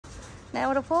நான்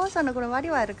ஒரு போஸ் ஒன்று கூட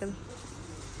வடிவாக இருக்குது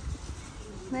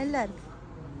நல்லா இருக்கு.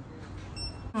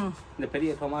 இந்த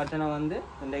பெரிய டொமாட்டோனை வந்து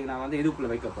இன்றைக்கு நான் வந்து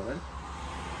இதுக்குள்ளே வைக்க போகிறேன்.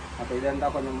 அப்போ இது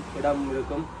இருந்தால் கொஞ்சம் இடம்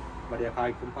இருக்கும், வழியாக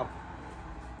காய்க்கும். பார்ப்போம்.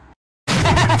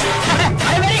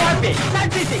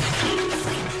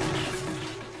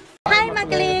 ஹாய்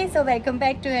மக்களே, so welcome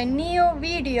back to a new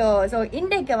video. So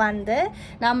இன்றைக்கு வந்து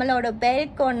நம்மளோட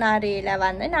பெல்கோனாரியில்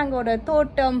வந்து நாங்கள் ஒரு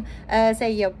தோட்டம்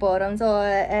செய்ய போகிறோம். ஸோ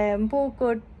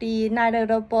பூக்குட்டி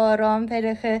நடுற போகிறோம்,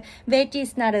 பிறகு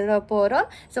வெஜ்ஜீஸ் நடுற போகிறோம்.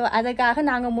 ஸோ அதுக்காக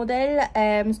நாங்கள் முதல்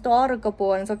ஸ்டோருக்கு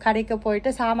போகிறோம். ஸோ கடைக்கு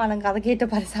போயிட்டு சாமானுங்க அதை கேட்டு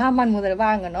பாரு சாமான் முதல்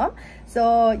வாங்கணும். ஸோ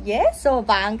ஸோ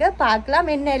வாங்க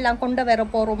பார்க்கலாம் என்ன எல்லாம் கொண்டு வர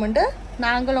போகிறோம்ட்டு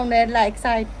நாங்களும் நேரில்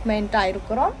எக்ஸைட்மெண்ட்டாக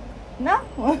இருக்கிறோம்.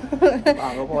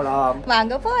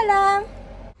 வாங்க போலாம்.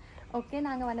 ஓகே,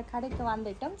 நாங்க வந்து கடைக்கு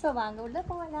வந்துட்டோம். சோ வாங்க உள்ள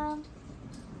போலாம்.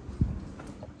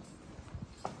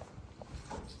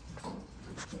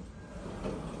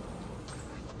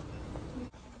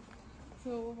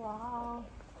 சோ வாவ்,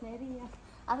 நிறைய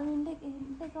அது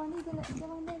இன்றைக்கு வந்து இதுல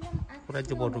வந்து எல்லாம்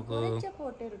குறைச்சு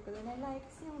போட்டு இருக்குது. நல்லா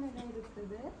எக்ஸியூனலா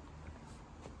இருக்குது.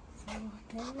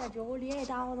 நல்லா ஜோலியா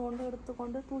ஏதாவது ஒன்று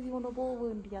எடுத்துக்கொண்டு தூக்கி கொண்டு போக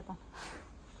வேண்டியதான்.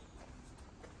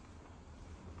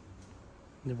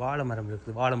 இந்த வாழை மரம்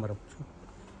இருக்குது. வாழை மரம்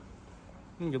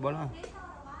இங்கே போகலாம்.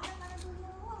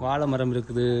 வாழை மரம்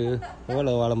இருக்குது.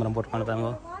 எவ்வளோ வாழை மரம் போட்டுருக்காங்க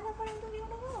தாங்க,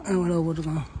 எவ்வளோ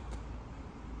போட்டிருக்காங்க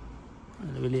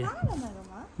வெளியே.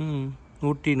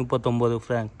 139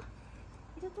 ஃப்ராங்க்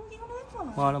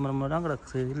வாழை மரம் தான்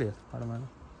கிடக்கு இல்லையா? வாழை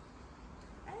மரம்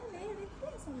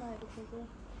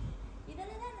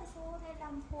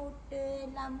போட்டு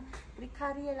எல்லாம்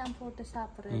கறி எல்லாம் போட்டு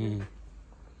சாப்பிட்றது.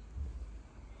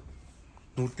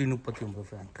 139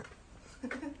 ஃப்ராங்க்.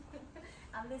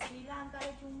 அந்த ஸ்ரீலங்கால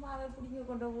சும்மாவே பிடிங்க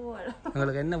கொண்டு போகலாம்.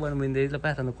 உங்களுக்கு என்ன வேணும் இந்த இதில்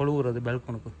பேச? அந்த கொழுவுறது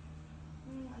பெல்கோனுக்கு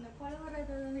அந்த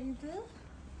கொழுவுறது இது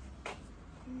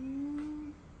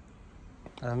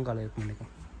அது அங்கால இருக்கும்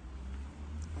நினைக்கும்.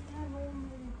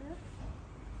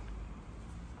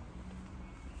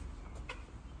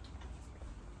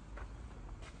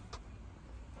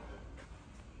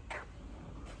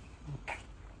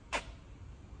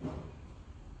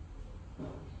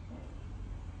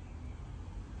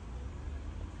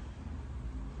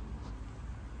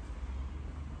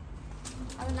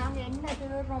 அது நாங்கள் என்ன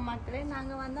தேடுறோம் மக்களே,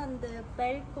 நாங்கள் வந்து அந்த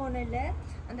பெல்கோனில்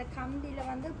அந்த கம்பியில்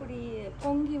வந்து இப்படி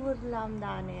பொங்கி விடலாம்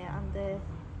தானே. அந்த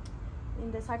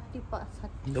இந்த சட்டி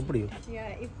இப்படி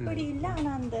இல்லை,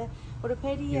 ஆனால் அந்த ஒரு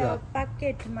பெரிய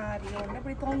பக்கெட் மாதிரி ஒன்று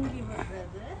இப்படி தொங்கி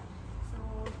விடுறது. ஸோ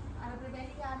அது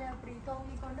வெளியால் அப்படி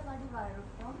தொங்கி கொண்டு வடிவாக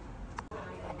இருக்கும்.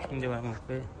 இந்த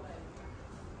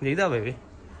இதா பேபி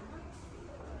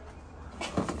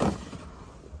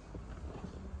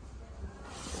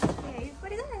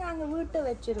வீட்டை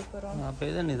வச்சிருக்கிறோம்.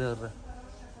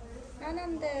 ஆனால்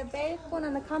அந்த பெல்கோன்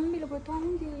அந்த கம்பியில் போய்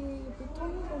தொங்கி இப்படி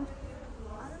தொங்கும்,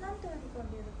 அதெல்லாம் தேடி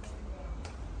கொண்டிருக்கேன்.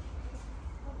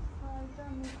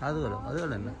 அது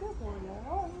என்ன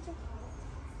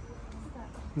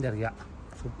இந்த இருக்கியா?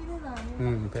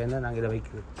 இப்போ என்ன நாங்கள் இதை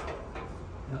வைக்கிறது.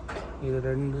 இது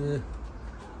ரெண்டு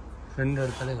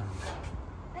இடத்துல காணும்.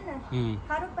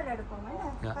 கருப்பில் எடுப்போம்.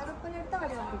 கருப்பில் எடுத்தால்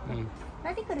வடிவாங்க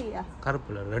நடிக்கிறியா?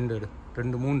 கருப்பில்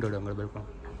 2-3 இடம் அங்கே இருக்கும்.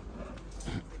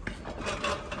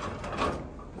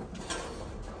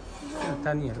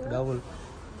 தனியாக இருக்குது. டபுள்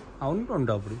ஒன்று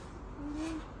உண்டு அப்படி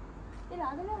இல்லை,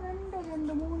 அதில்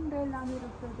 2-3 எல்லாம்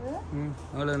இருக்குது.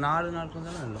 உங்களுக்கு 4 நாள்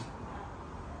இருந்தாலும் இல்லை.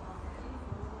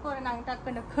 ஒரு நாங்கள்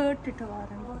டக்குன்னு கேட்டுட்டு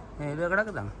வரோம். இது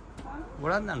கிடக்குதாங்க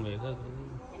உடந்தான்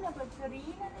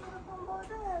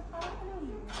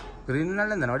கிரீன்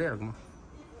நாள் இந்த நடியாக இருக்குமா?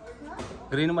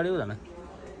 கிரீன் மடிவு தானே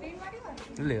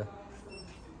இல்லையா?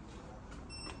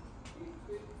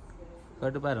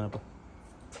 கேட்டு பாருங்க. இப்போ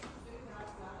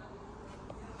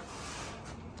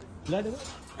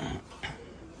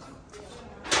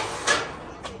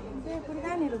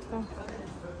இப்படிதான் இருக்கும்.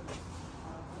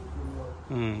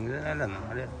 இது நல்லா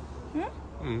நிறையா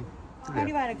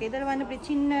மடிவா இருக்கு. இதில் வந்து இப்படி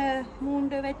சின்ன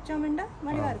 3 வச்சோம்னா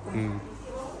மடிவா இருக்கும்.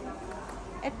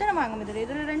 எத்தனை வாங்க இதில்?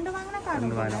 இதில் 2 வாங்கினா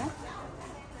காணும்.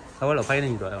 எவ்வளோ?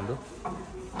 15 ரூபா உண்டு.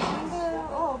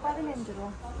 15 ரூபா.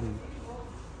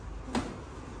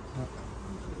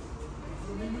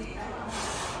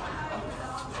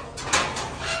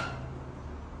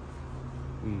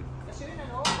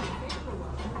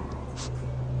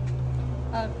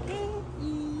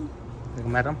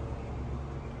 மரம்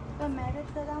இப்போ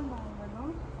மரத்தை தான்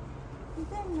வாங்கணும்.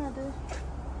 இது என்னது?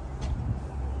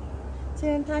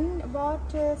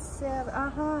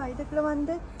 ஆஹா, இதுக்குள்ள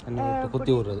வந்து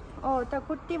குத்தி விடுறது.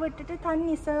 குத்தி விட்டுட்டு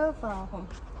தண்ணி சர்வ் ஆகும்.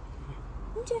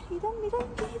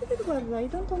 இதுக்கு வருதா?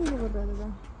 இதுவும் தொங்கி விடுறது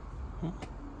தான்.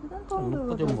 இதான் கொண்டு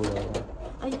வருது.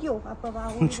 ஐயோ அப்போ வா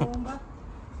ஓடிப்போம்பா,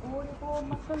 ஓடிப்போம்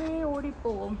மக்களே,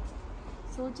 ஓடிப்போம்.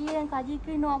 சுஜி என்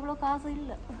கஜிக்கு இன்னும் அவ்வளோ காசு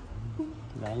இல்லை.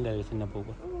 நாங்கள் சின்ன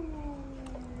போகும்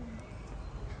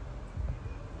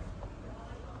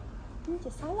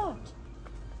சலாட்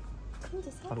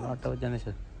சலாட்டை வச்சானே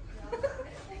சார்.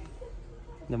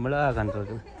 இந்த மிளகா கண்டு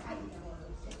இருக்குது,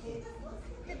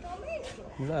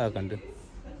 மிளகா கண்டு.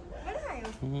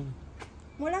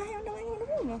 மிளகாய் ஒன்று வாங்கி கொண்டு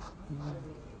போங்க.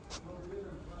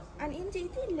 இஞ்சி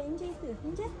இது இல்லை, இஞ்சி இது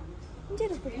இஞ்சி இஞ்சி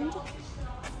இருக்குது. இஞ்சி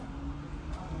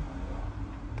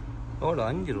எவ்வளோ?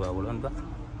 5 ரூபா அவ்வளோன்பா.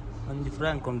 5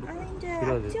 ஃப்ராங்க் கொண்டு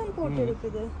 20 போட்டு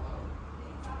இருக்குது.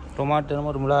 டொமாட்டோ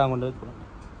நம்ம ஒரு மிளகா கொண்டு வைக்கிறோம்.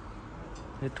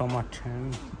 இது டொமாட்டோ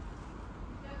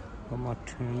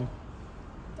டொமாட்டோ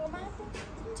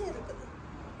இஞ்சி இருக்குது.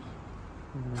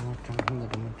 Tomato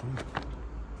tomato.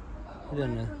 இது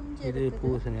என்ன? இது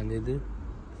பூசணி. அந்த இது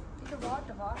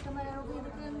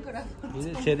இது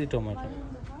செரி டொமாட்டோ.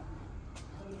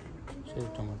 செரி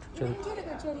டொமாட்டோ.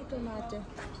 செரி tomato.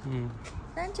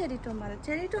 Then cherry tomato.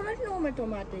 Cherry tomato, normal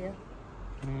tomato.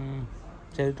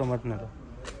 Cherry tomato nada.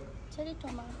 Cherry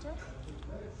tomato.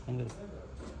 Engal.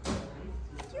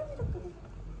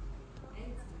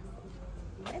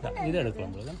 இது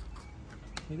எடுக்கலாம் போல.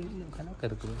 இது கணக்கு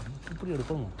இருக்குது. இப்படி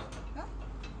எடுக்கணும்.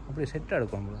 அப்படி செட்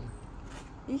எடுக்கலாம் போல.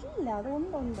 இல்ல அது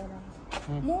ஒன்றா.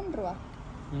 3 ரூபா.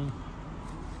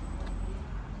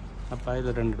 அப்ப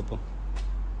இது 2 எடுப்போம்.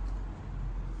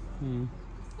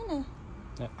 என்ன?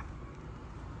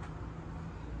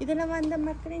 இதில் வந்து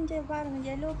மக்களின் பாருங்க,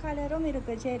 எல்லோ கலரும்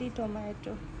இருக்கு. செரி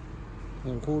டொமேட்டோ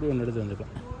கூடு ஒன்று எடுத்து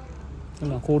வந்துக்கலாம்.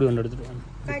 இல்லை கூடு ஒன்று எடுத்துட்டு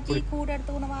கஜி கூட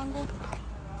எடுத்து ஒன்று வாங்கும்.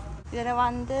 இதில்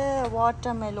வந்து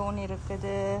வாட்டர் மெலோன்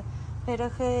இருக்குது.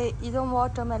 பிறகு இதுவும்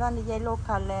வாட்டர் மெலோன், அந்த எல்லோ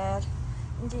கலர்.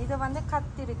 இது வந்து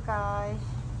கத்திரிக்காய்.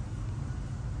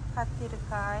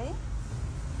 கத்திரிக்காய்.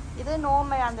 இது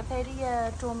நார்மல் அந்த பெரிய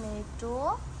டொமேட்டோ.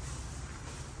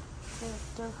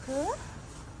 பிறகு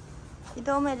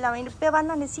இதுவும் எல்லாம் இப்போ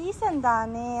வந்து அந்த சீசன்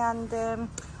தானே, அந்த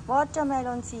வாட்டர்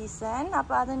மெலோன் சீசன்.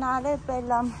 அப்போ அதனால இப்போ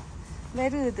எல்லாம்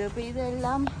வருது. இப்போ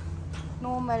இதெல்லாம்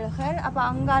நார்மல்கள். அப்போ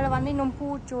அங்கால வந்து இன்னும்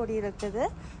பூச்சோடி இருக்குது.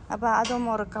 அப்போ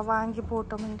அதுவும் ஒருக்கா வாங்கி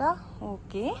போட்டோம்டா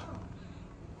ஓகே.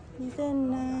 இது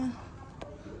என்ன?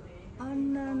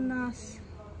 அன்னாஸ்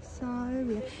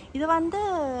சால்வியா. இது வந்து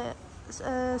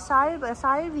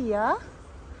சால்வியா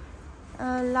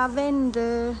லவெண்டு.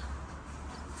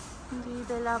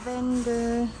 இது லவெண்டு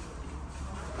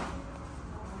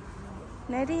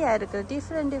நிறைய இருக்குது.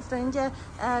 டிஃப்ரெண்ட்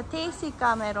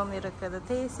தேசிக்காய் மரம் இருக்குது.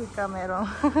 தேசிக்காய் மரம்,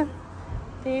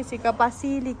 தேசிக்காய்.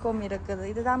 பசீலிக்கும் இருக்குது.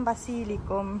 இதுதான்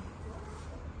பசீலிக்கும்.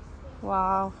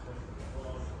 வாவ்,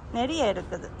 நிறைய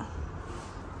இருக்குது.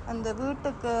 அந்த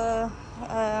வீட்டுக்கு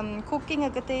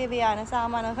குக்கிங்குக்கு தேவையான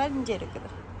சாமான்கள் இங்கே இருக்குது.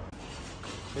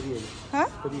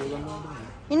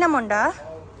 இன்னமுண்டா?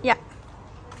 யா,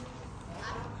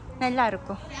 நல்லா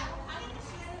இருக்கும்.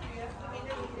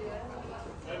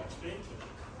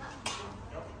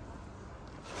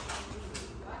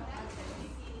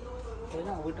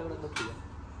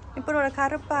 இப்படி ஒரு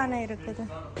கருப்பான இருக்குது.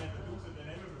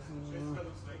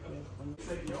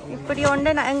 இப்படி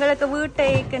ஒன்று எங்களுக்கு வீட்டை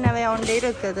ஏற்கனவே ஒன்று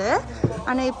இருக்குது.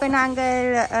 ஆனால் இப்போ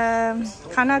நாங்கள்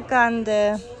கணக்கு அந்த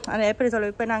எப்படி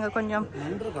சொல்லுவோம், இப்போ நாங்கள் கொஞ்சம்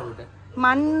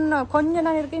மண் கொஞ்சம்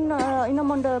நாள் இருக்கு.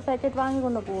 இன்னும் ஒன்று பேக்கெட் வாங்கி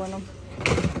கொண்டு போகணும்.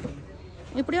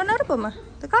 இப்படி ஒன்று இருப்போம்மா,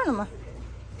 இது காணுமா?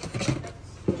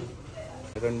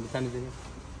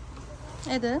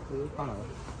 எது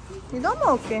இதாம்மா?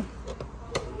 Okay,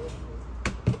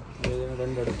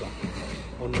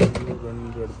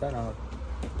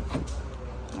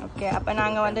 okay. அப்போ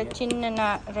நாங்கள் வந்து சின்ன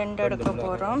 2 எடுக்க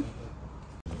போகிறோம்.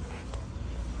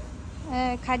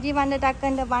 கஜி வந்து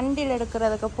டக்குன்ற வண்டியில்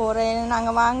எடுக்கிறதுக்கு போகிறேன்.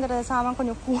 நாங்கள் வாங்குற சாமான்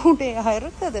கொஞ்சம் கூடையாக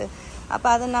இருக்குது. அப்போ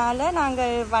அதனால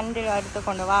நாங்கள் வண்டியில் எடுத்து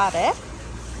கொண்டு வரேன்.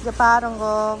 இங்கே பாருங்க,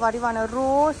 வடிவான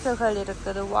ரோஸுகள்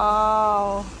இருக்குது.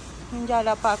 வாவ்,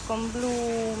 இஞ்சால பார்க்கும்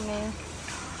ப்ளூமே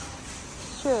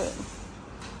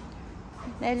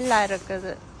நல்லா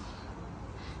இருக்குது.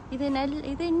 இது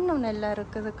இது இன்னும் நல்லா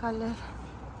இருக்குது. கலர்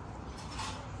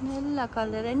நல்ல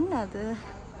கலர். என்னது?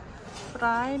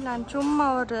 பிராய்லான் சும்மா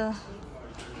ஒரு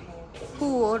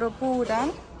பூ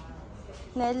தான்.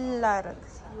 நல்லா இருக்கு.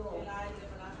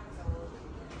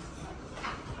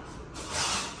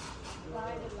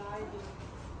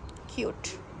 கியூட்.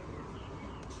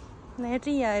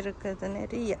 நிறைய இருக்குது,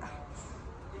 நிறைய.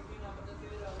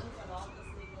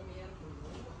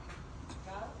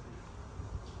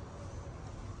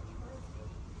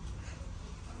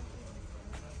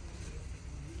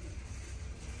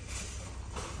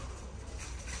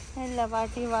 நல்ல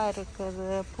வடிவா இருக்குது.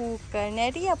 பூக்கள்,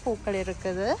 நிறைய பூக்கள்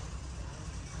இருக்குது.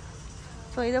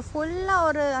 ஸோ இது ஃபுல்லாக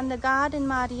ஒரு அந்த கார்டன்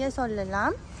மாதிரியே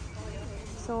சொல்லலாம்.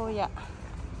 ஸோ யா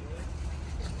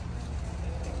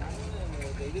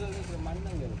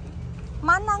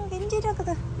மண் அங்கே இஞ்சி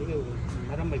இருக்குது.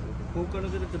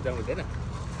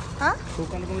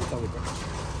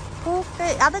 பூக்கு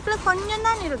அதுக்குள்ள கொஞ்சம்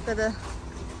தான் இருக்குது.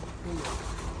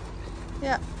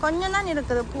 கொஞ்சம் தான்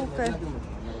இருக்குது பூக்கு.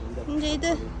 இஞ்சி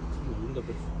இது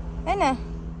என்ன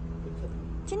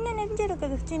சின்ன நெஞ்சு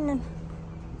இருக்குது. சின்ன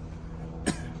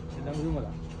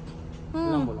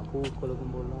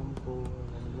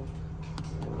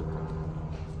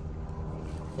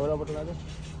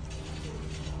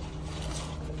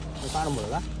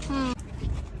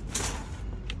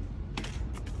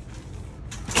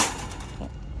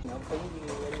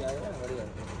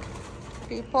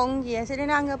பொங்கிய சரி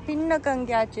நாங்க பின்னுக்கு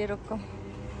எங்கேயாச்சும் இருக்கும்.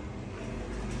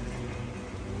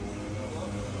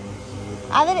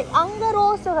 அது அங்க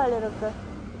ரோஸுகள் இருக்கு.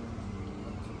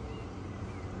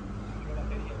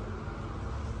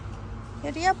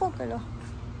 நிறைய பூக்களோ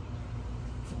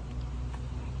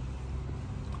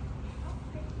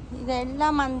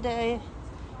இதெல்லாம் அந்த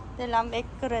இதெல்லாம்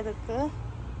வைக்கிறதுக்கு.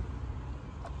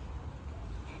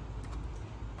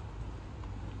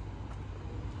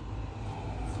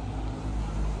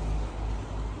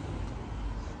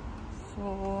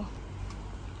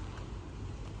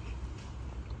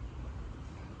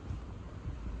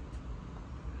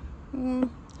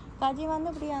 கஜி வந்து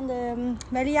இப்படி அந்த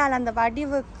வெளியால் அந்த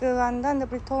வடிவுக்கு வந்து அந்த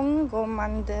இப்படி தொங்கும்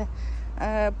அந்த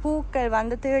பூக்கள்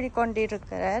வந்து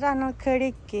தேடிக்கொண்டிருக்கிறார். ஆனால்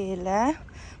கிடைக்கல.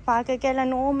 பார்க்க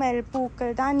நோமல்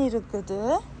பூக்கள் தான் இருக்குது.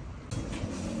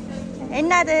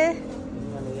 என்னது?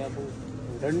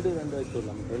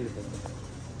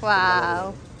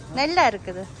 வாவ் நல்லா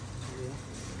இருக்குது.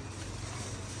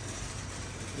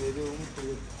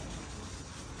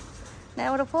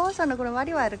 ஒரு போஸ் ஒன்று கூட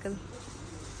வடிவா இருக்குது.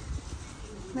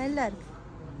 நல்லா இருக்கு.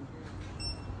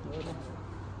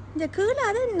 இந்த கீழே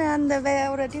அது அந்த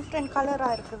ஒரு டிஃப்ரெண்ட் கலரா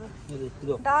இருக்குது.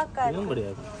 டார்க்கா இருக்கு.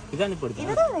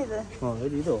 இதுதான் இது.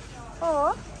 இதோ ஓ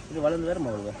இது வளர்ந்து வேற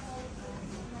மாவுங்க.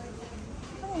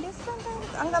 டிஃப்ரெண்டா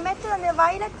இருக்கு. அங்க மெட்ட அந்த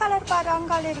வயலட் கலர் பாரு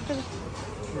அங்கால இருக்குது.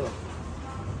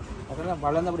 அதெல்லாம்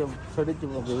வளர்ந்து அப்படியே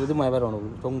செடிச்சு இது மாதிரி வேற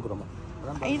ஒன்று தொங்குறோமா.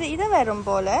 இது வரும்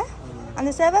போல.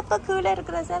 அந்த சிவப்பு கீழே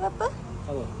இருக்கிற சிவப்பு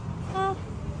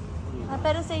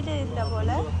பெருசு இது இல்லை போல.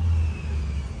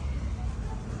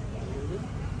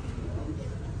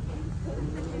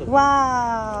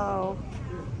 வாவ்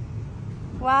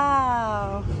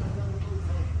வாவ்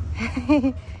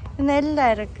நல்லா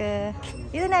இருக்கு.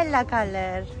 இது நல்ல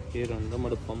கலர்.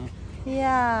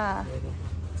 யா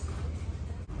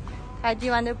அஜி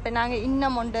வந்து இப்போ நாங்கள்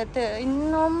இன்னும்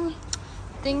இன்னும்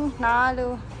நாலு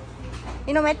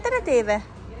இன்னும் எத்தனை தேவை?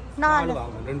 4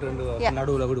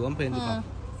 நடுவில் விடுவோம்.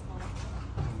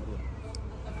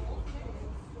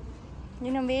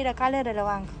 இன்னும் வேற கலரில்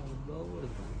வாங்க.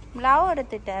 ப்ளவு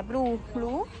எடுத்துட்டேன்.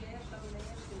 ப்ளூ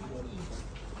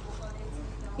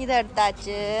இதை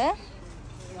எடுத்தாச்சு.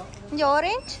 இங்கே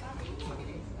ஆரேஞ்ச்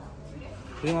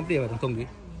அப்படியே வரும் தொங்கி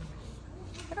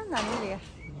இல்லையா?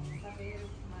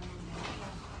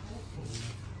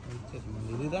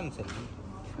 இதுதான் சரி.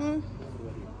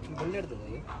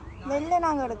 வெள்ளை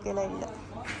நாங்கள் எடுக்கல. இல்லை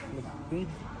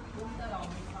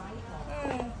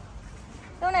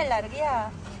நல்லா இருக்கியா?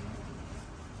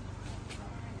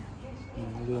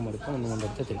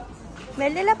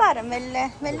 வெள்ளையில பாரு.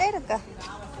 வெள்ளை இருக்கா?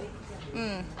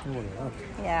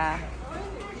 யா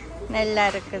நல்லா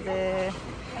இருக்குது.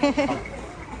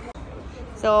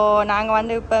 ஸோ நாங்கள்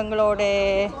வந்து இப்போ எங்களோட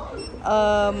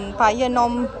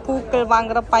பயணம் பூக்கள்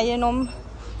வாங்குகிற பயணம்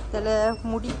இதில்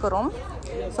முடிக்கிறோம்.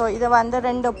 ஸோ இதை வந்து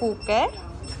 2 பூக்கள்.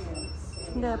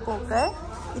 இந்த பூக்கள்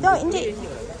இதோ இஞ்சி.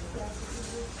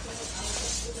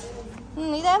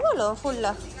 இது எவ்வளோ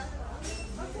ஃபுல்லாக?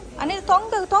 ஆனால் இது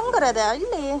தொங்குறதா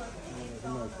இல்லையே?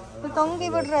 தொங்கி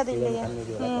விடுறது இல்லையே?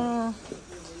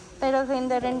 பிறகு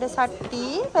இந்த 2 சட்டி.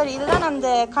 இதுதான் அந்த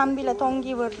கம்பியில்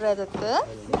தொங்கி விடுறதுக்கு.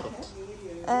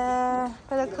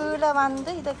 பிறகு கீழே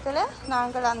வந்து இதுக்குள்ள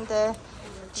நாங்கள் அந்த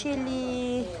சில்லி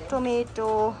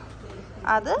டொமேட்டோ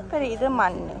அது. பிறகு இது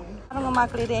மண். அவங்க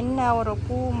மக்கள் இது என்ன ஒரு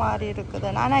பூ மாதிரி இருக்குது.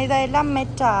 ஆனால் இதெல்லாம்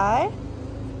மெட்டால்.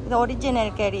 இது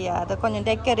ஒரிஜினல் கிடையாது. கொஞ்சம்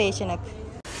டெக்கரேஷனுக்கு.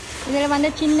 இதில் வந்து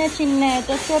சின்ன சின்ன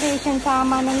டெக்கரேஷன்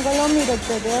சாமானங்களும்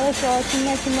இருக்குது. ஸோ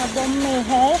சின்ன சின்ன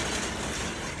பொம்மைகள்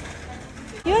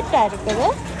க்யூட்டாக இருக்குது.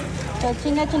 ஸோ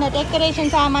சின்ன சின்ன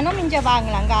டெக்கரேஷன் சாமானும் இங்கே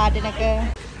வாங்கலாம் கார்டனுக்கு.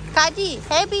 காஜி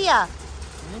ஹேப்பியா?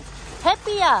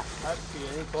 ஹேப்பியா?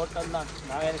 தோட்டம் தான்.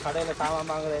 நான் கடையில்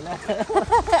சாமான் வாங்குறேன்.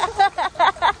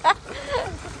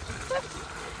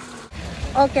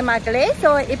 ஓகே மக்களே, ஸோ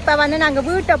இப்போ வந்து நாங்கள்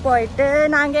வீட்டை போயிட்டு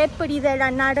நாங்கள் எப்படி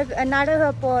இதெல்லாம் நடுக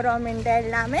போகிறோம் என்று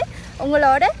எல்லாமே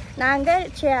உங்களோட நாங்கள்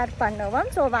ஷேர்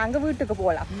பண்ணுவோம். ஸோ வாங்க வீட்டுக்கு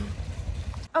போகலாம்.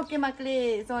 ஓகே மக்களே,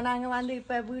 ஸோ நாங்கள் வந்து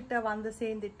இப்போ வீட்டை வந்து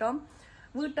சேர்ந்துட்டோம்.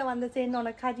 வீட்டை வந்து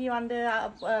சேர்ந்தோட கஜி வந்து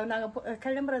நாங்கள்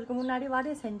கிளம்புறதுக்கு முன்னாடி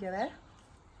வடை செஞ்சவர்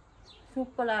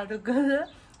சூப்பராக இருக்குது.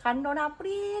 கண்டோட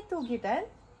அப்படியே தூக்கிட்டேன்.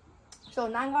 ஸோ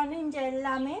நாங்கள் வந்து இங்கே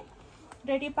எல்லாமே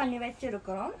ரெடி பண்ணி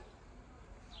வச்சிருக்கிறோம்.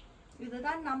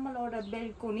 இதுதான் நம்மளோட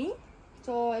பெல்கனி.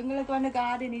 ஸோ எங்களுக்கு வந்து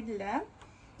கார்டன் இல்லை.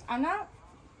 ஆனால்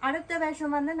அடுத்த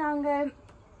வருஷம் வந்து நாங்கள்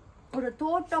ஒரு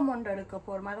தோட்டம் ஒன்று எடுக்க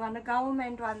போகிறோம். அது வந்து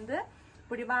கவர்மெண்ட் வந்து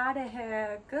இப்படி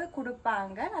வாடகைக்கு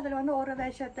கொடுப்பாங்க. அதில் வந்து ஒரு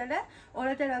வருஷத்தில் ஒரு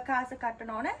தடவை காசு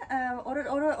கட்டணுன்னு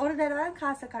ஒரு தடவை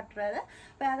காசு கட்டுறது.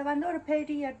 இப்போ அது வந்து ஒரு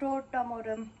பெரிய தோட்டம்,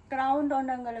 ஒரு கிரவுண்ட்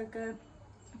ஒன்று எங்களுக்கு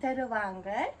தருவாங்க,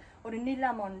 ஒரு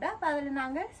நிலம் உண்டு. அப்போ அதில்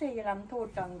நாங்கள் செய்யலாம்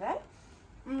தோட்டங்கள்.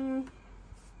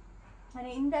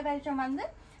 இந்த வருஷம் வந்து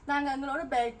நாங்கள் எங்களோட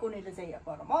பெல்கனியில் செய்ய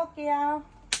போகிறோம். ஓகேயா?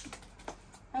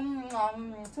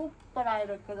 சூப்பராக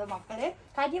இருக்குது மக்களே.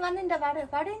 கஜி வந்து இந்த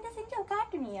வடை இந்த செஞ்சு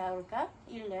காட்டுனியா இருக்கா?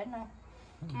 இல்லைண்ணா.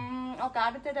 ஓகே,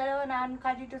 அடுத்த தடவை நான்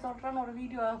கஜிட்டு சொல்கிறேன், ஒரு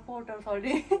வீடியோ போட்டோ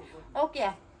சொல்லி. ஓகே,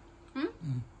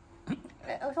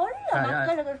 சொல்லு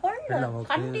மக்களுக்கு, சொல்லு,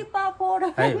 கண்டிப்பா போட.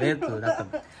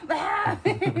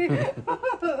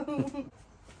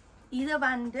 இது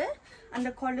வந்து அந்த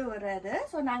கொழுவுறது.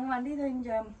 ஸோ நாங்கள் வந்து இது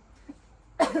இங்கே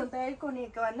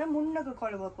பெல்கனிக்கு வந்து முன்னுக்கு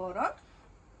கொழுவ போகிறோம்.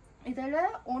 இதில்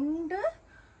 15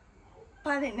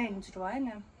 ரூபா.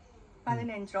 என்ன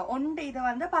 15 ரூபா ஒன்று. இது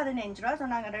வந்து 15 ரூபா. ஸோ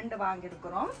நாங்கள் 2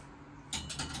 வாங்கியிருக்கிறோம்.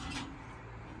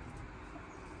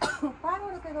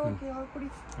 பாருங்களுக்கு இது ஓகே குடி.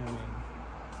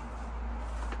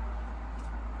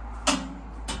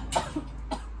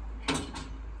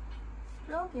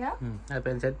 ஓகேயா?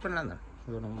 இப்போ செட் பண்ணலாம் தான்,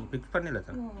 பிக்ஸ் பண்ணல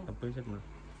சார். அப்போ செட் பண்ணலாம்.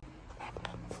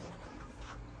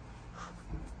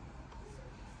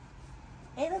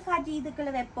 ஏதோ காஜி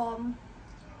இதுக்குள்ள வைப்போம்.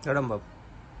 இடம்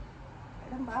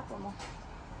பார்ப்போமா?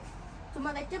 சும்மா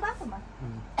வச்சு பார்ப்போமா?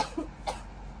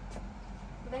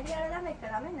 வெளியாலதான்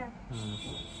வைக்கலாம். என்ன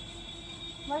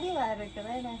வடிவா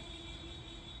இருக்குது. என்ன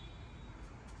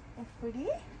எப்படி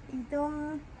இதுவும்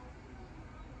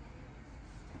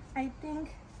ஐ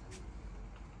திங்க்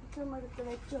எடுத்து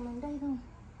வச்சோம்டா. இதுவும்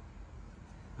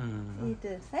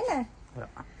இது என்ன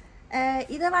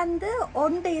இது வந்து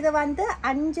ஒன்று. இது வந்து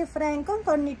 5 ஃப்ராங்கும்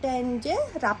 95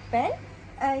 ரப்பல்.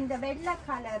 இந்த வெள்ளை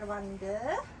கலர் வந்து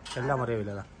எல்லாம் ஒரே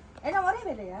விலை தான். எல்லாம் ஒரே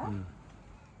விலையா?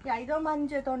 இதுவும்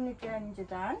 5.95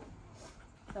 தான்.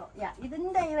 ஸோ இது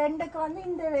இந்த 2க்கு வந்து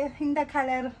இந்த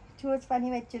கலர் சூஸ்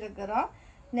பண்ணி வச்சிருக்கிறோம்.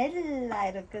 நெல்லா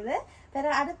இருக்குது.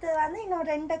 வேற அடுத்து வந்து இன்னும்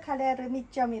 2 கலர்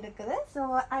மிச்சம் இருக்குது. ஸோ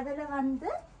அதில்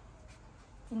வந்து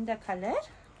இந்த கலர்,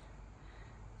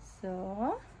 ஸோ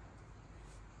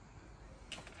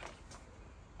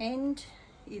அண்ட்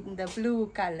இந்த ப்ளூ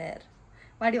கலர்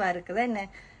வடிவா இருக்குது. என்ன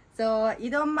ஸோ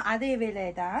இதுவும் அதே விலை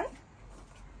தான்.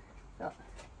 ஸோ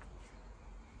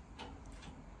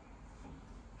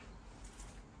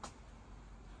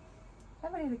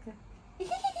எப்படி இருக்கு?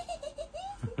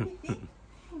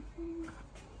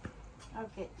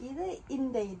 ஓகே, இது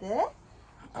இந்த இது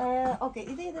ஓகே,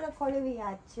 இது இதில்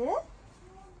கொழுவியாச்சு.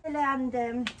 இதில் அந்த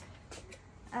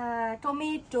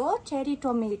டொமேட்டோ, செரி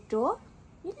டொமேட்டோ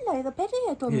இல்லை, இது பெரிய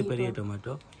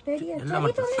டொமேட்டோ, பெரிய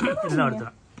டொமேட்டோ.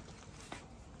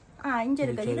 இங்கே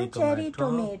இருக்குது. இது செரி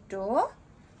டொமேட்டோ.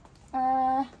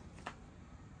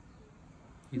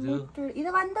 இது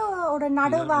வந்து ஒரு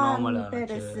நடுவான்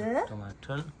பெருசு.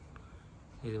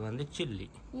 இது வந்து சில்லி.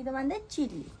 இது வந்து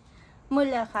சில்லி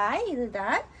மிளகாய்.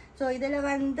 இதுதான். ஸோ இதில்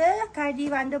வந்து கறி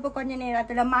வந்து இப்போ கொஞ்ச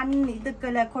நேரத்தில் மண்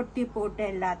இதுக்குள்ள கொட்டி போட்டு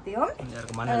எல்லாத்தையும்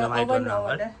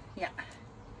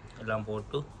எல்லாம்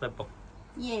போட்டு வைப்போம்.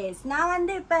 எஸ், நான்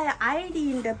வந்து இப்போ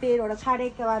ஐடின்ற பேரோட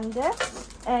கடைக்கு வந்து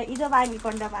இதை வாங்கி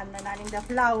கொண்டு வந்தேன் நான், இந்த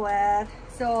ஃப்ளவர்.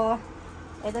 ஸோ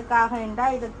எதுக்காக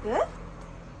இருந்தால் இதுக்கு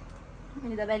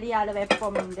இதை வெளியால்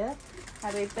வைப்போம். உண்டு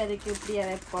அது இப்போதைக்கு இப்படியே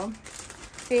வைப்போம்.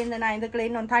 பேருந்து நான் இதுக்குள்ள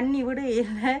இன்னும் தண்ணி விட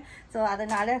இல்லை. ஸோ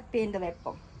அதனால பேருந்து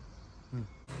வைப்போம்.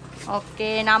 ஓகே,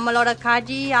 நம்மளோட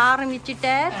காஜி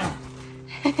ஆரம்பிச்சுட்டார்.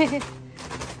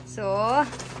 ஸோ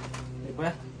இப்போ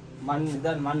மண்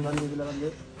வந்து இதில் வந்து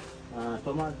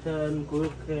டொமாட்டோ,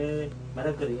 குறுக்கு,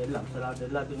 மிளகறி எல்லாம்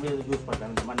எல்லாத்துக்குமே யூஸ்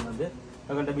பண்ணுறாங்க. இந்த மண் வந்து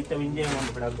எங்கள்கிட்ட மிச்சம் இஞ்சியம்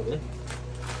வந்து கிடக்குது.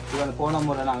 இது வந்து போன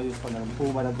முறை நாங்கள் யூஸ் பண்ணுறோம். பூ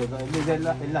மிளகு இது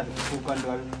எல்லாத்துக்கும்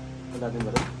பூக்கண்டுகள் எல்லாத்தையும்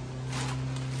வரும்.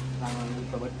 நாங்கள் வந்து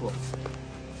இப்போ வெட்டுவோம்.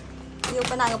 இது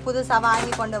இப்போ நாங்கள் புதுசாக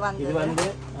வாங்கி கொண்டு வந்து இது வந்து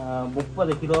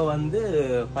 30 கிலோ வந்து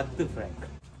 10 ஃப்ராங்க்.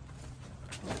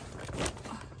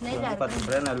 10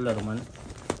 ஃப்ராங்க் நல்ல ஒரு மண்.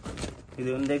 இது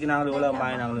இன்றைக்கு நாங்கள் இவ்வளோ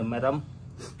நாங்கள் மரம்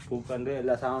வந்து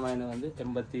எல்லா சாமானும் வந்து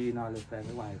 84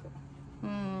 ரூபாய்க்கு வாங்கிருக்கோம்.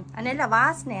 நல்ல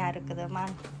வாசனையா இருக்குது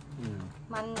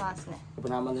மண் வாசனை. இப்போ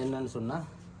நான் வந்து என்னன்னு சொன்னா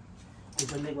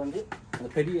இப்போ இன்னைக்கு வந்து அந்த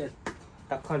பெரிய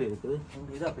தக்காளி இருக்குது.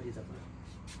 இதான் பெரிய தக்காளி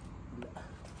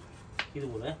இது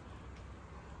போல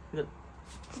இது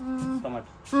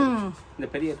டொமாட்டோ. இந்த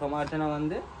பெரிய டொமாட்டோனை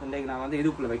வந்து இன்றைக்கு நான் வந்து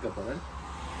இதுக்குள்ளே வைக்க போகிறேன்.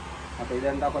 அப்போ இதை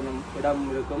இருந்தால் கொஞ்சம் இடம்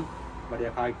இருக்கும்,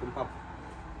 வழியாக காய்க்கும். பார்ப்போம்.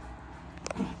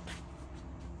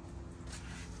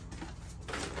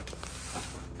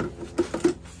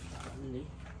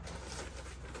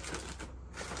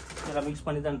 இதெல்லாம் மிக்ஸ்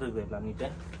பண்ணி தான் இருக்குது எல்லாம் நீட்டை.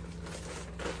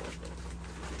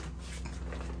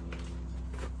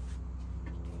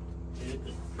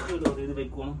 இதுக்கு ஒரு இது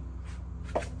வைக்கணும்.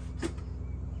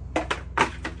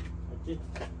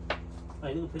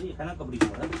 இதுக்கு பெரிய கணக்கு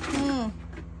பிடிக்கும்.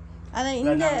 அதான்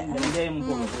இந்த வெந்தயம்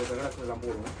போடுவோம்,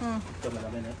 போடுவோம்.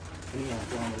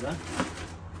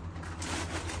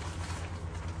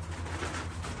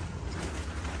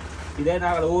 இதே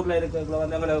நாங்கள் ஊரில் இருக்கிறதுல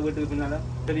வந்து எங்களை வீட்டுக்கு பின்னால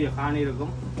பெரிய காணி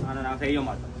இருக்கும். ஆனால் நாங்கள் செய்ய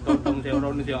மாட்டோம், தோட்டம் செய்ய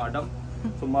ஒன்றும் செய்ய மாட்டோம்.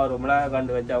 சும்மா ஒரு மிளகா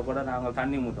கண்டு வச்சா கூட நாங்கள்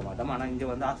தண்ணி மூட்ட மாட்டோம். ஆனால் இங்கே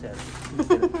வந்து ஆசையாக இருக்கு.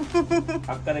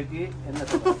 அக்கறைக்கு என்ன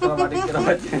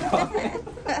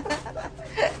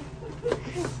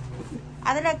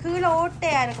அதுல கீழே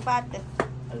ஓட்டையா இருக்கு பார்த்து.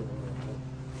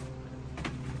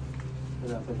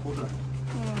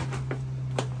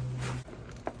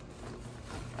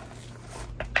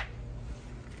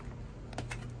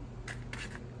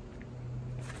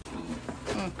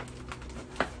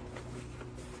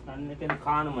 அன்னைக்கு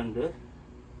காணுமெண்டு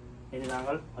இது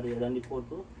நாங்கள் அதை தண்ணி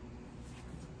போட்டு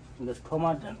இந்த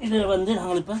டொமாட்டோ இதை வந்து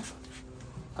நாங்கள் இப்போ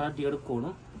காட்டி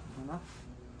எடுக்கணும். ஆனால்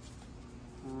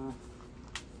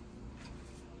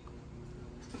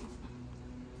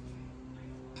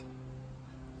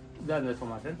இதான் இந்த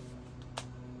டொமாட்டோ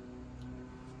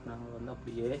நாங்கள் வந்து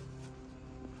அப்படியே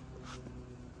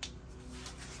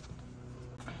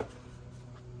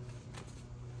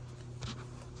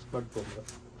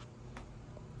போடுறோம்.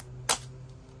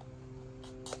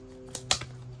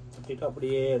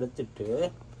 அப்படியே எடுத்துட்டு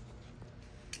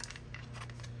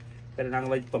சரி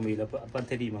நாங்கள் வைப்போம். இதில் அப்போ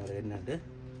தெரியுமா என்னட்டு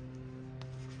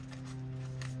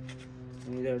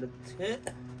இதை எடுத்து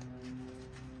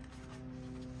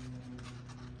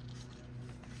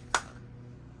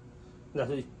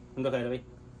இந்த கையில வை.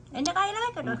 என்ன கையில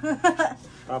வைக்கணும்?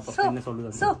 என்ன சொல்லுது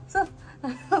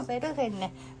என்ன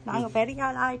நாங்க பெரிய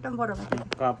ஆள் ஆயிட்டம் போடுவோம்.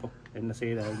 பாப்போம் என்ன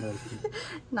செய்யற.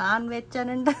 நான்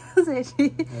வச்சேன்டா. சரி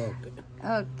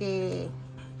ஓகே.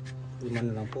 இது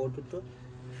மண்ணை நான் போட்டுட்டு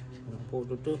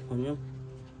கொஞ்சம்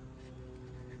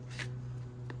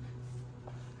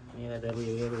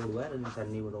விடுவேன்.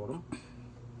 தண்ணி விடணும்.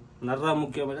 நிறைய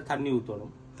முக்கியமாக தண்ணி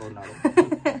ஊற்றணும். ஒரு நாள்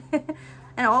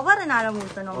ஒவ்வொரு நாளும்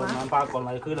ஊற்றணும். நான் பார்க்கணும்.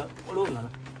 அது கீழே விடுவோம்.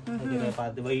 நான்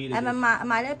பார்த்து வெயில்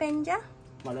மழை பெஞ்சா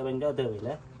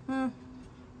தேவையில்லை.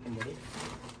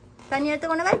 தண்ணி எடுத்து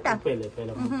கொண்டு வைட்டா இல்லை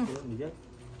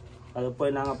அது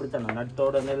போய் நாங்கள் அப்படித்தான்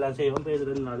நட்டோட எல்லாம் செய்வோம். போய்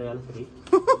 2 நாளையாலும் சரி.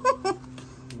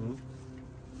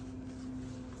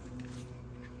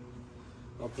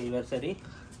 ஓகே இவர் சரி.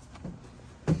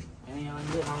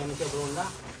 வந்து நாங்கள் என்ன செய்வோம்னா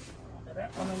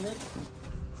வந்து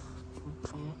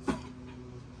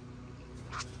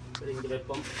இங்கே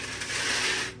வைப்போம்.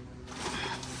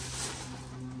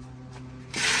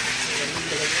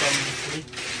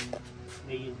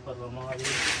 வெயில் பருவமாக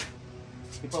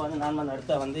இப்போ வந்து நான் வந்து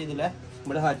அடுத்த வந்து இதில்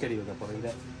மிளகாய் செடி வைக்க போகிறேன்.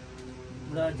 இதை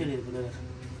மிளகாய் செடி இருக்குது.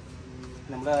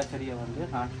 இந்த மிளகாய் செடியை வந்து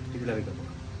நான் இதில் வைக்க போகிறேன்.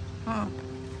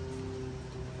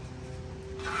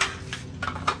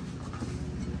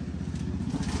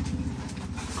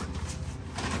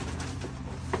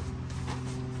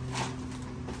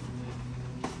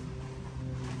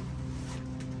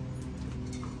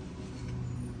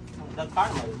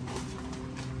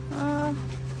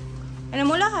 என்ன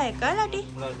மிளகாய்க்கா இல்லாட்டி?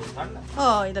 ஓ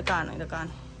இதை காணும்.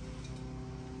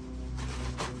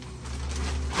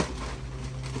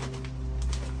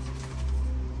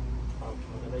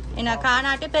 என்ன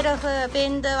காணாட்டி பிறகு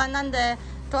பேந்து வந்து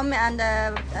அந்த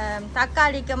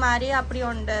தக்காளிக்கு மாதிரி அப்படி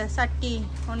ஒன்று சட்டி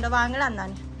ஒன்று வாங்கலாம்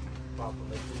தானே.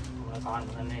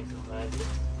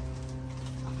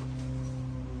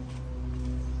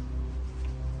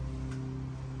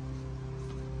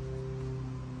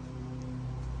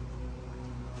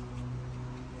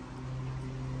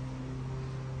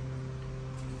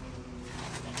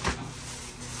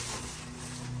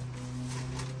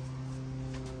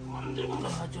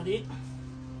 செடி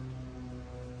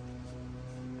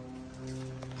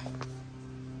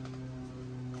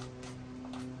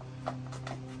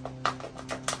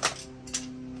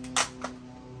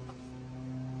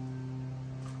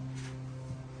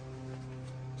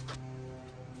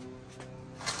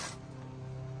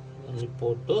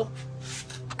போட்டு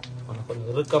கொஞ்சம்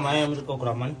இறுக்கமயம்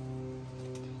இருக்கக்கூடாது. மண்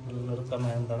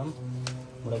இறுக்கமயம் தனம்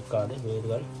முளைக்காடு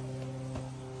வேர்கள்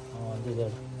வந்து இது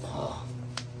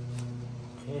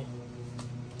ஓகே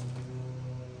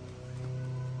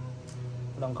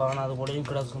இடம் காணாத போலையும்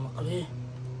கிடக்கு மக்களே.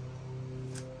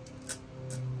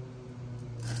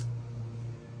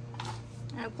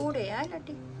 கூடையா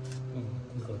இல்லாட்டி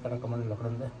கணக்கு மண்ணில்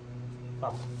கிடந்து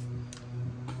பார்ப்போம்.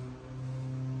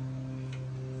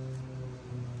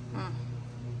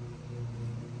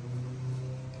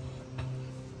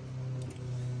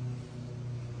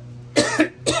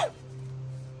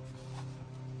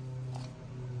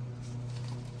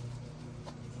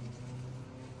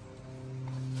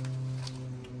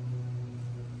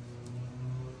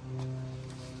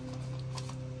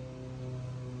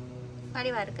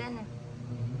 வடிவா இருக்கு என்ன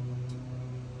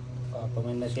பார்ப்போம்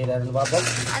என்ன செய்யறாருன்னு பார்ப்போம்.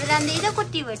 அதுல அந்த இதை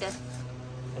குத்தி விட்டு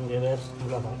இங்கே வேறு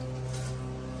மிளகாய்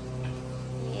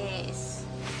எஸ்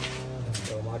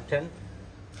மட்டன்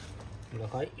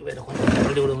மிளகாய் வேறு கொஞ்சம்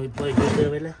தள்ளி விடுவோம். இப்போ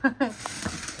தேவையில்லை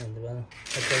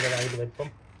ஆகிட்டு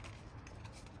வைப்போம்.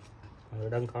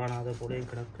 இடம் காணாத கூட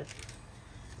கிடக்கு.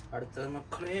 அடுத்தது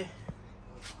மக்களே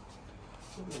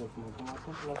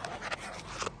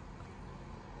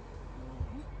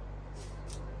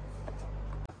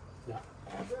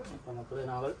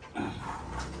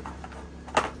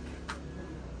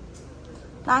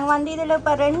நாங்க வந்து இதுல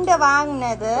இப்ப 2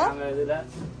 வாங்கினது. இதுல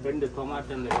 2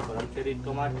 டொமாட்டோ சரி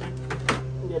டொமாட்டோ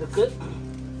இங்க இருக்கு.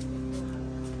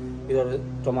 இது ஒரு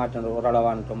டொமாட்டோ ஒரு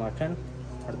அளவான டொமாட்டோ.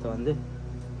 அடுத்து வந்து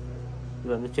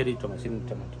இது வந்து செரி டொமாட்டோ சின்ன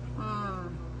டொமாட்டோ.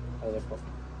 அது வைப்போம்.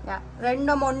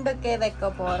 ரெண்டும் ஒன்றுக்கே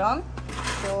வைக்க போறோம்.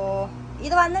 ஸோ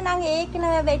இது வந்து நாங்க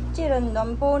ஏற்கனவே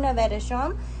வச்சிருந்தோம் போன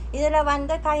வருஷம். இதுல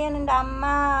வந்து கையனண்ட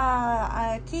அம்மா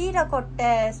கீரை கொட்டை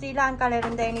ஸ்ரீலங்கால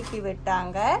இருந்து அனுப்பி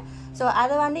விட்டாங்க. ஸோ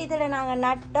அதை வந்து இதுல நாங்க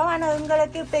நட்டோம். ஆனா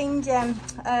எங்களுக்கு இப்போ இங்க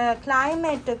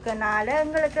கிளைமேட்டுக்குனால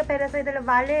எங்களுக்கு பெருசு இதுல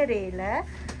வளரையில.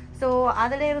 ஸோ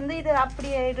அதுல இருந்து இது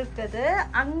அப்படியே இருக்குது.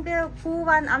 அங்க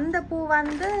அந்த பூ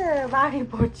வந்து வாடி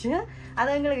போச்சு.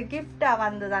 அது எங்களுக்கு கிஃப்டா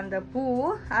வந்தது அந்த பூ.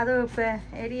 அது இப்போ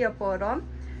எரிய போறோம்.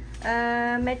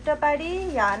 மெற்றபடி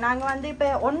நாங்க வந்து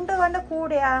இப்போ ஒன்று வந்து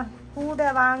கூட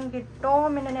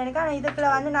வாங்கிட்டோம் நினைக்கிறேன். ஆனால் இதுக்குள்ள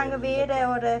வந்து நாங்கள் வேற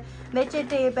ஒரு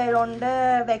வெஜிடேபிள் ஒன்று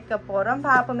வைக்க போகிறோம்.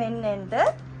 பார்ப்போம் என்னென்று.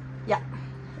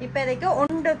 இப்போதைக்கு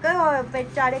ஒன்றுக்கு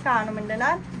வச்சாலே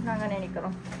காணுமென்றுனா நாங்கள்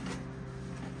நினைக்கிறோம்.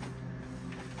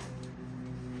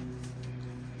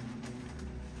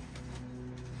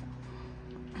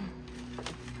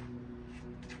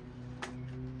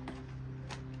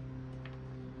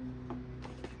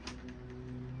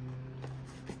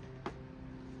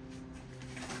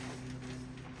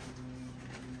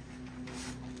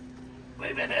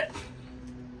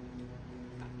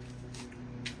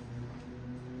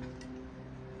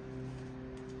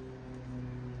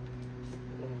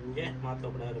 இங்கே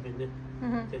மாற்றப்படாது இது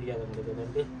தெரியாத முடியுது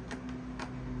வந்து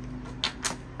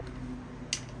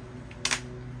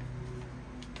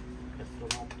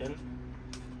டொமாட்டோ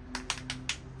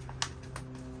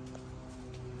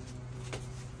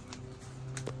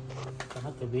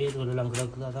கணக்கு வேறுலாம்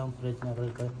கிடக்குது. அதான் பிரச்சனை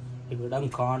இருக்கு. இடம்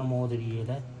காணும்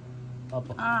போதறியல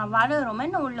பார்ப்போம். வளரும்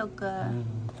என்ன உள்ளுக்கு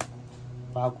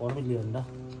பார்க்கணும் இல்லையாண்டா.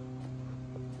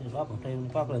 சரி பார்ப்போம். ட்ரை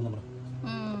பண்ணி பார்க்கலாம். இந்த முறை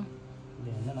இது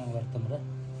என்ன நாங்கள் வருத்த முறை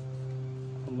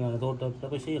உண்மையான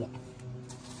தோட்டத்தில் போய் செய்யலாம்.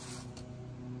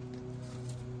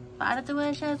 அடுத்த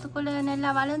வருஷத்துக்குள்ள நல்லா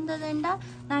வளர்ந்ததுண்டா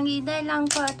நாங்கள் இதெல்லாம்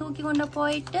தூக்கி கொண்டு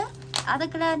போயிட்டு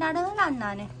அதுக்குள்ள நடலாம்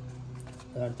தானே.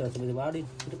 அடுத்த வருஷம் இது வாடி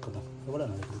இருக்கணும். எவ்வளோ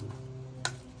நடக்குது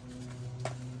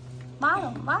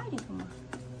வாடிக்குமா?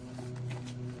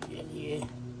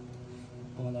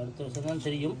 அடுத்த வருஷம் தான்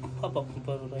தெரியும். பார்ப்போம்.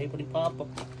 இப்போ ட்ரை பண்ணி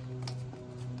பார்ப்போம்.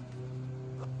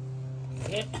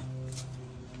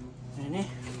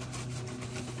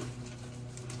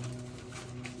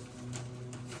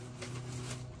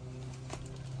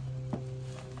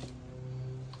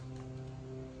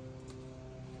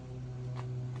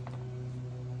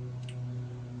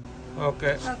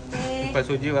 ஓகே இப்போ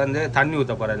சுஜி வந்து தண்ணி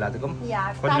ஊற்ற போகிற எல்லாத்துக்கும்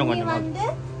கொஞ்சம் கொஞ்சம் வந்து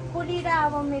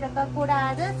குளிராகவும்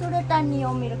இருக்கக்கூடாது சுடு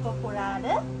தண்ணியும்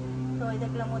இருக்கக்கூடாது. ஸோ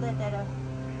இதுக்குள்ள முதல் தடவை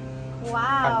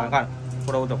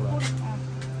கூட ஊற்றக்கூடாது.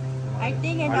 ஐ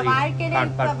திங்க் இந்த வாழ்க்கையில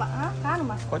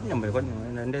காணுமா கொஞ்சம்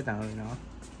ரெண்டே தாங்க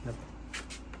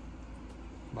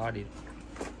பாடி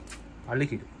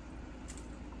அழுகிடு.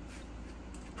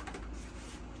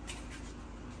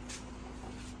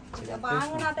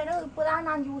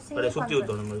 சுற்றி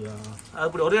ஊற்றணும்.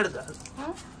 அப்படி ஒரே இடத்துல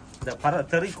இந்த பற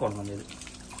தெறிக்கணும் அந்த இது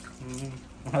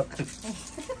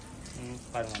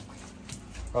பாருங்க.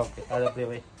 ஓகே அது அப்படியே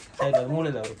வை சைடில்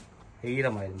மூலையில் வரும்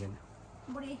ஈரமாக இருந்தேன்.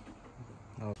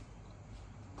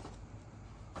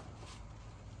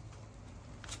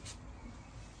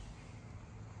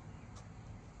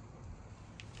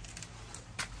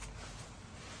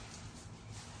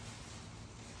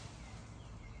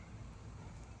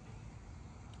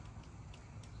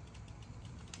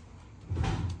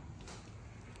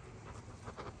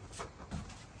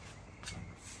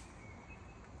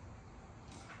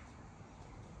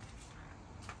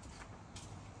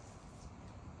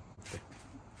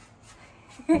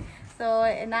 ஸோ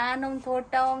நானும்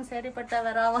தோட்டமும் சரிப்பட்ட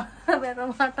வர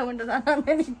மாட்டோம்னு தான் நான்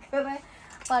நினைக்கிறேன்.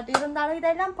 பட் இருந்தாலும்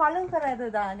இதெல்லாம் பழகிறது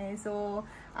தானே. ஸோ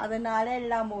அதனால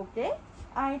எல்லாம் ஓகே.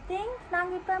 ஐ திங்க்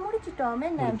நாங்கள் இப்போ முடிச்சிட்டோம்.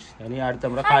 என்ன அடுத்த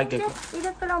முறை காய்க்க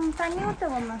இதுக்கெல்லாம் தண்ணி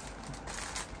ஊற்றுவோம்மா.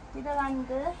 இதை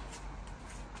வந்து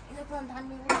இதுக்கெல்லாம்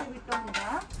தண்ணி ஊற்றி விட்டோம்னா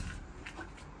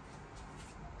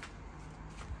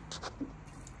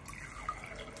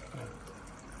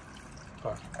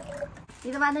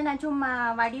இது வந்து நான் சும்மா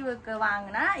வடிவுக்கு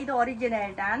வாங்கினா இது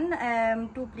ஒரிஜினல் தான்,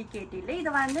 டூப்ளிகேட் இல்லை.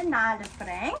 இது வந்து 4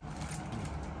 franc.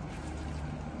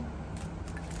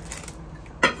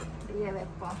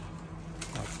 வைப்போம்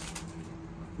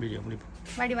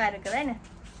வடிவா இருக்குதானே.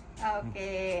 Okay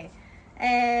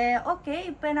okay.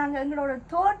 இப்போ நாங்கள் எங்களோட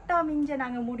தோட்டம் இங்கே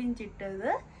நாங்கள்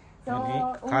முடிஞ்சிட்டது. ஸோ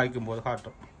காய்க்கும் போது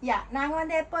காட்டும். நாங்கள்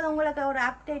வந்து எப்போதும் உங்களுக்கு ஒரு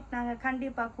அப்டேட் நாங்கள்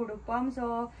கண்டிப்பாக கொடுப்போம். ஸோ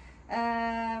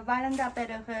வளர்ந்த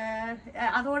பிறகு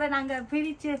அதோட நாங்கள்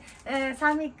பிரித்து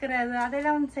சமைக்கிறது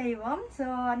அதெல்லாம் செய்வோம். ஸோ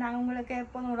நாங்கள் உங்களுக்கு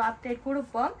எப்போதும் ஒரு அப்டேட்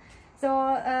கொடுப்போம். ஸோ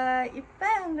இப்போ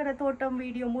எங்களோட தோட்டம்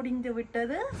வீடியோ முடிந்து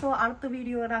விட்டது. ஸோ அடுத்த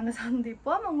வீடியோ நாங்கள்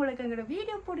சந்திப்போம். உங்களுக்கு எங்களோட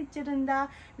வீடியோ பிடிச்சிருந்தா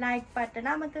லைக்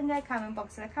பட்டன் அமைக்குங்க, கமெண்ட்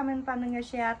பாக்ஸில் கமெண்ட் பண்ணுங்கள்,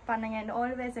 ஷேர் பண்ணுங்கள். அண்ட்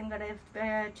ஆல்வேஸ் எங்களோட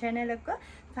சேனலுக்கு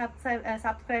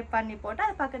சப்ஸ்கிரைப் பண்ணி போட்டு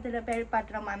அது பக்கத்தில் பெல்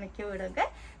பட்டன் அமைக்க விடுங்க.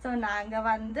 ஸோ நாங்கள்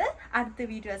வந்து அடுத்த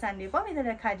வீடியோ சந்திப்போம்.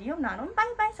 இதில் கரியும் நானும் பை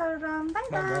பாய் சொல்கிறோம். Bye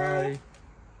bye.